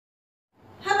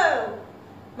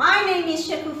is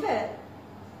Shekufe.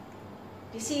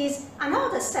 This is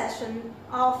another session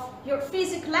of your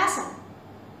physics lesson.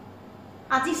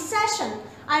 At this session,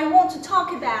 I want to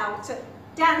talk about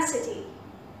density.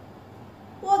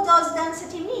 What does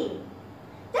density mean?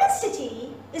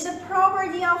 Density is a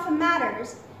property of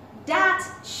matters that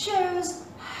shows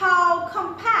how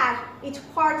compact its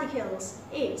particles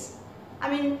is. I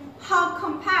mean, how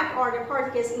compact are the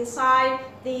particles inside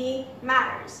the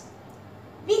matters.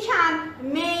 We can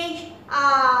make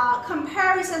a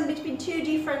comparison between two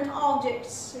different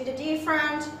objects with two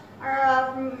different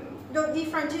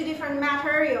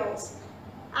materials,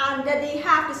 and that they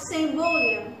have the same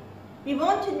volume. We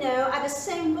want to know at the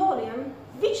same volume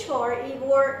which one is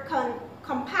more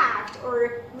compact,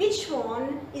 or which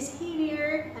one is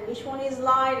heavier and which one is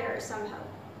lighter somehow.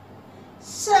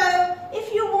 So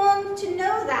if you want to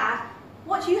know that,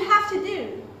 what you have to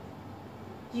do,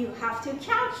 you have to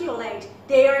calculate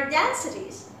their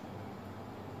densities.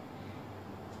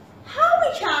 How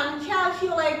we can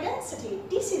calculate density?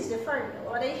 This is the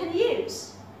formula they can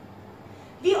use.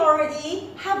 We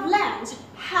already have learned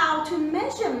how to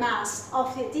measure mass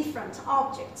of the different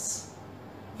objects.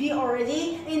 We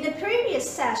already, in the previous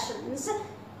sessions,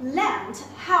 learned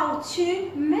how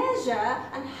to measure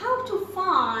and how to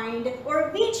find,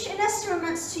 or which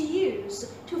instruments to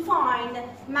use to find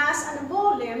mass and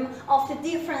volume of the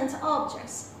different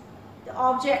objects. The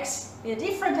objects in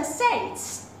different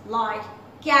states, like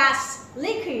gas,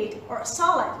 liquid, or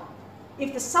solid.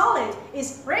 If the solid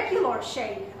is regular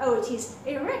shape, or it is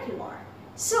irregular.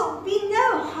 So we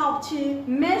know how to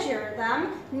measure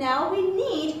them. Now we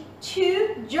need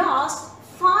to just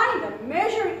find them,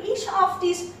 measure each of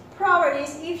these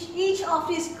properties, each of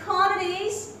these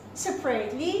quantities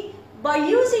separately by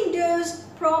using those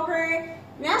proper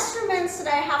instruments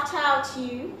that I have taught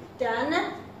you.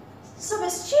 Then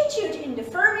substitute in the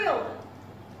formula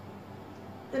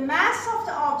the mass of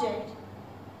the object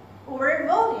over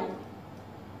volume.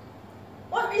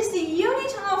 What is the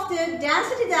unit of the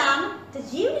density then? The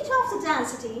unit of the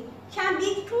density can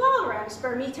be kilograms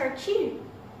per meter cube,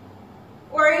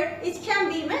 or it can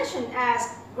be mentioned as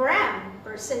gram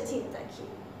per centimeter cube.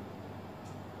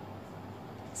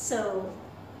 So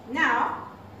now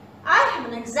I have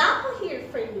an example here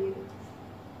for you.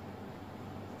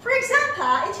 For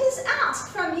example, it is asked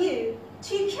from you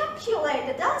to calculate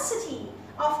the density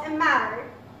of a matter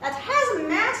that has a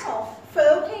mass of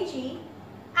 4 kg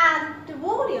and the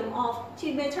volume of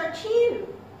 2 meter cube.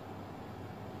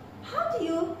 How do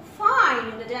you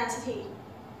find the density?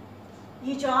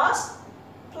 You just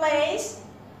place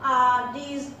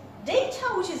these data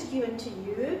which is given to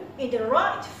you in the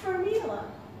right formula.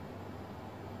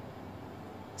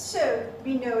 So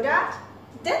we know that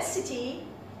density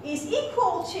is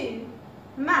equal to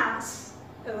mass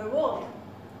over volume.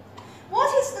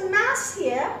 What is the mass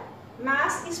here?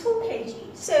 Mass is 4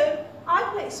 kg. So I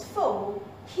place 4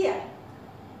 here.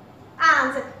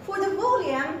 And for the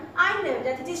volume, I know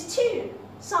that it is 2.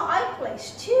 So I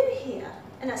place 2 here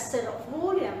instead of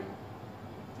volume.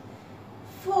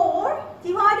 4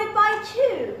 divided by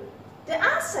 2. The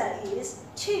answer is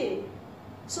 2.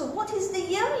 So what is the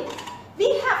unit?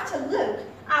 We have to look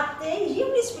at the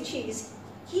units which is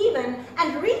given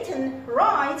and written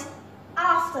right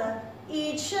after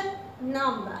each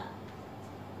number.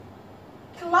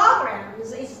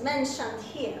 Kilograms is mentioned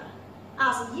here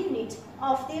as a unit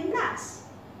of the mass.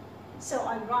 So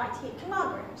I write here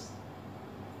kilograms.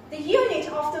 The unit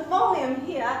of the volume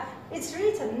here is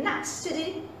written next to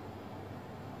the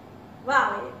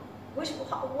value.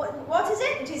 What is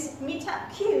it? It is meter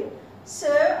cube. So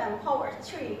power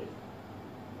 3.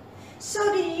 So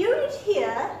the unit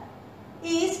here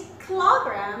is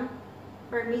kilogram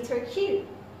per meter cube.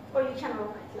 Or you can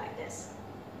write it like this.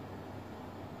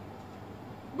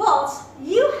 But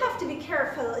you have to be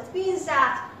careful. It means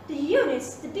that the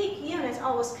units, the big unit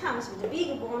always comes with the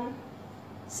big one.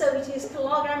 So it is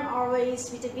kilogram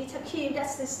always with the meter cube.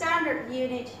 That's the standard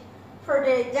unit for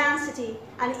the density.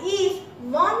 And if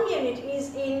one unit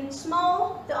is in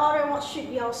small, the other one should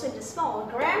be also in the small,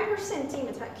 gram per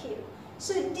centimeter cube.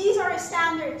 So these are the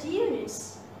standard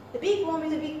units. The big one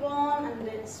with the big one, and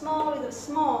the small with the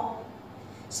small.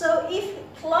 So if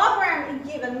kilogram is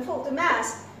given for the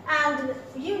mass, and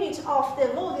the unit of the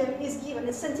volume is given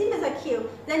in centimeter cube,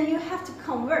 then you have to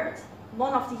convert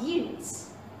one of the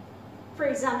units. For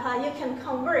example, you can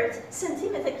convert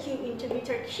centimeter cube into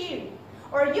meter cube,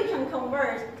 or you can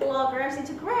convert kilograms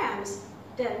into grams,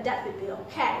 then that would be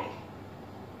okay.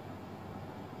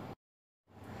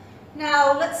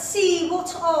 Now let's see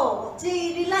what are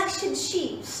the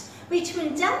relationships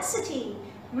between density,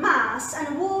 mass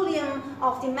and volume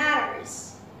of the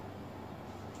matters.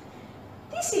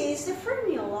 This is the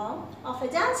formula of a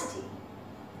density,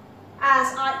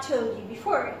 as I told you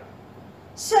before.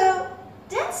 So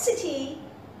density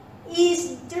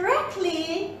is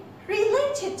directly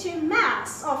related to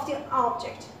mass of the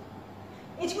object.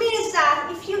 It means that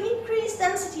if you increase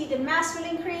density, the mass will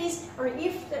increase, or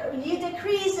if you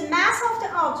decrease the mass of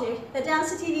the object, the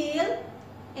density will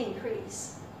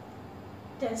increase.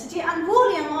 Density and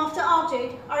volume of the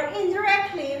object are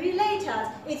indirectly related.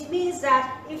 It means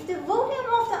that if the volume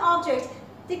of the object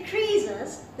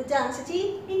decreases, the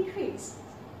density increases.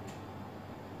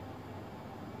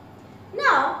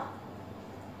 Now,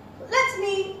 let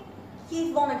me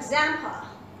give one example.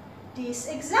 This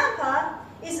example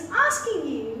is asking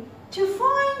you to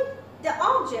find the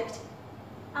object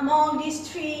among these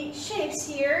three shapes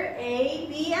here, A,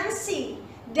 B, and C,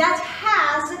 that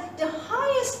has the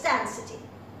highest density.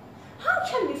 How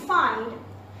can we find?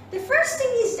 The first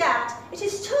thing is that it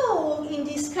is told in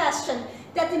this question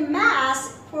that the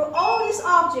mass for all these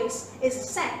objects is the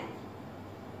same.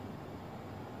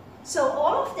 So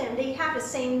all of them, they have the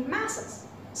same masses.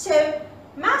 So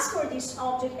mass for this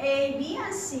object A, B,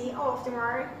 and C, all of them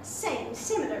are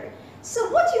similar. So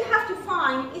what you have to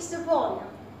find is the volume.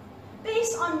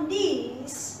 Based on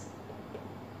these,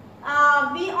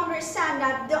 we understand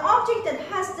that the object that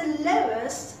has the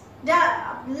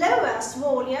lowest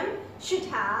volume should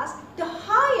have the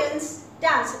highest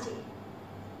density.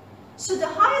 So the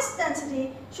highest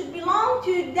density should belong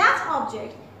to that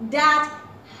object that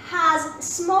has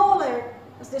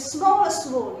the smallest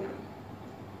volume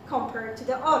compared to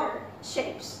the other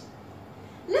shapes.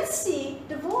 Let's see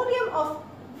the volume of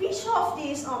which of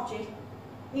these objects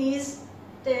is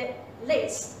the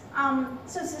least.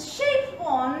 So the shape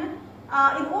 1,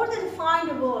 in order to find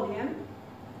the volume,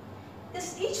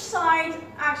 each side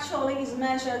actually is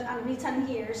measured and written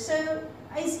here. So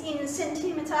it's in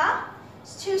centimeter,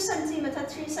 2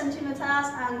 centimeters, 3 centimeters,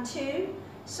 and 2.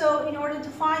 So in order to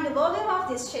find the volume of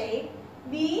this shape,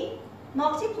 we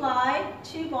multiply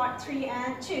 2 by 3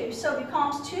 and 2. So it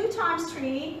becomes 2 times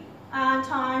 3 and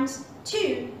times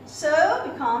 2. So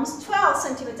it becomes 12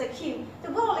 centimeter cube.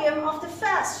 The volume of the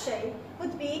first shape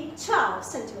would be 12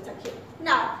 centimeter cube.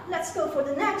 Now let's go for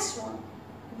the next one.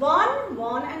 1,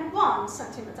 1, and 1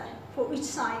 centimeter for each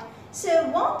side. So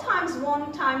 1 times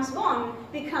 1 times 1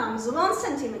 becomes 1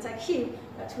 centimeter cube.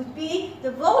 That would be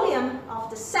the volume of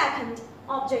the second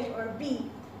object, or B.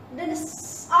 Then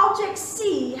the object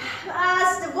C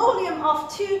has the volume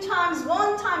of 2 times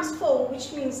 1 times 4,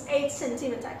 which means 8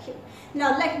 centimeter cube.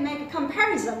 Now let's make a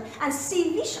comparison and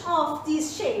see which of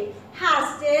these shapes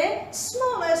has the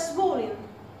smallest volume.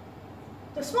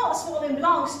 The smallest volume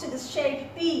belongs to the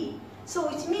shape B. So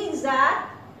it means that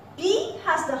B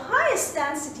has the highest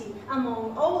density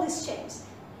among all these shapes.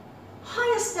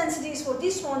 Highest density is for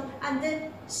this one, and the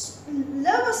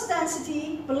lowest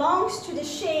density belongs to the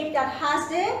shape that has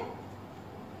the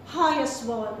highest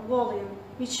volume.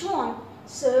 Which one?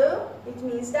 So it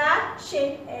means that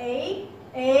shape A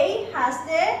has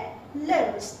the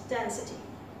lowest density.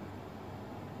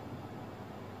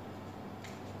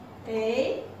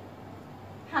 A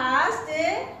has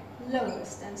the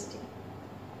lowest density.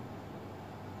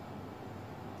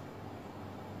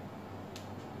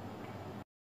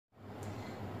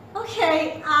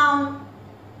 Okay,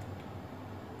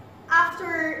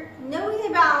 after knowing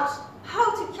about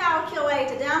how to calculate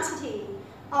the density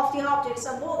of the objects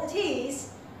and what it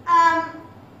is,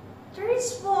 there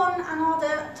is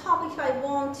another topic I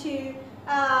want to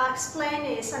explain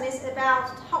this, and it's about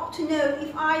how to know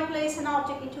if I place an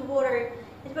object into water,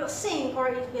 it will sink or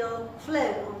it will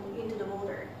flow into the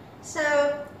water.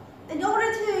 So in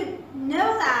order to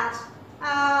know that,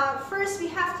 first we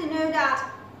have to know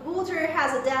that water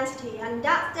has a density, and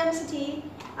that density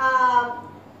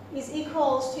is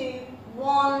equals to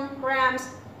 1 grams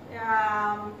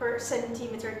per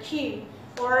centimeter cube,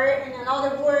 or in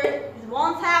another word,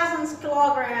 1,000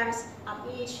 kilograms at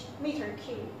each meter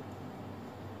cube.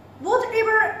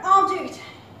 Whatever object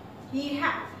you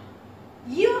have,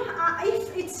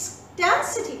 if its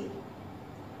density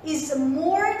is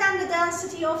more than the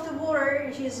density of the water,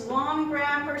 which is 1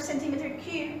 gram per centimeter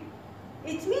cube,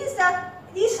 it means that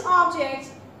this object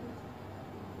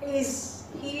is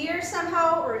heavier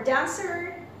somehow or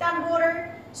denser than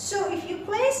water. So if you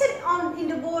place it in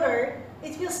the water,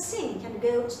 it will sink and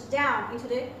goes down into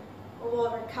the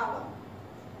water column.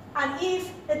 And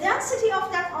if the density of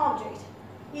that object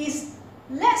is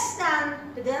less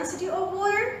than the density of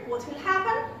water, what will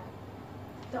happen?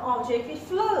 The object will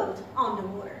float on the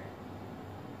water.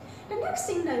 The next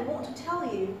thing I want to tell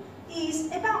you is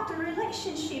about the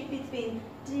relationship between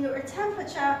your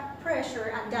temperature,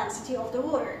 pressure, and density of the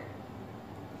water.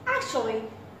 Actually,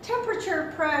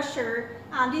 temperature, pressure,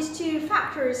 and these two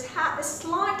factors have a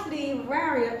slightly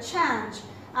varied change,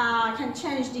 can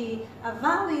change the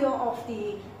value of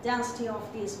the density of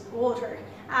this water.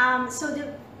 So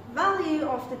the value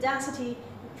of the density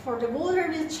for the water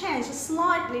will change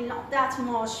slightly, not that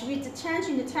much, with the change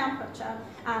in the temperature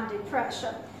and the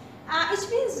pressure. It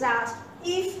means that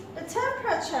if the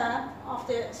temperature of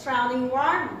the surrounding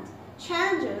environment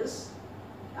changes,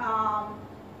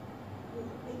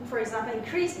 for example,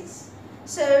 increases,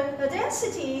 so the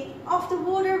density of the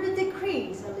water will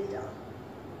decrease a little.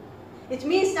 It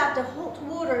means that the hot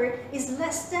water is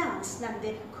less dense than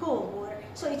the cold water.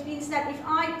 So it means that if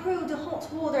I put the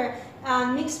hot water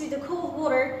and mix with the cold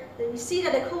water, then you see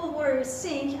that the cold water will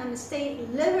sink and stay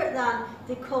lower than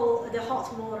the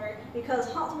hot water, because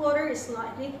hot water is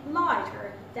slightly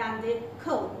lighter than the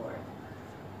cold water.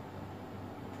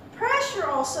 Pressure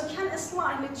also can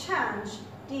slightly change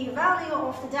the value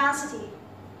of the density.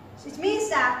 So it means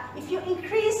that if you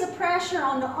increase the pressure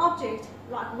on the object,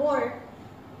 like water,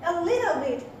 a little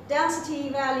bit density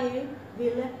value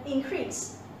will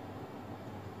increase.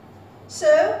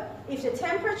 So if the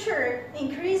temperature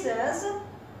increases,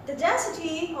 the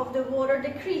density of the water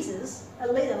decreases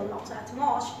a little, not that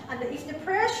much. And if the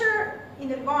pressure in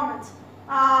the environment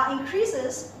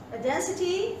increases, the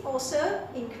density also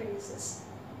increases.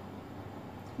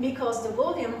 Because the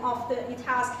volume of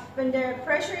when the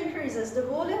pressure increases, the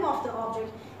volume of the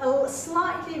object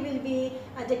slightly will be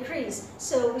decreased.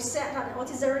 So we said that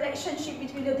what is the relationship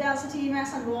between the density,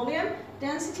 mass and volume?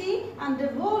 Density and the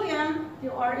volume,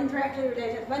 you are indirectly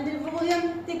related. When the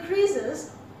volume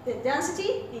decreases, the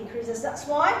density increases. That's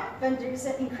why when there is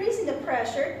an increase in the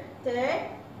pressure, there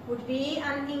would be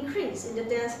an increase in the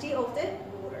density of the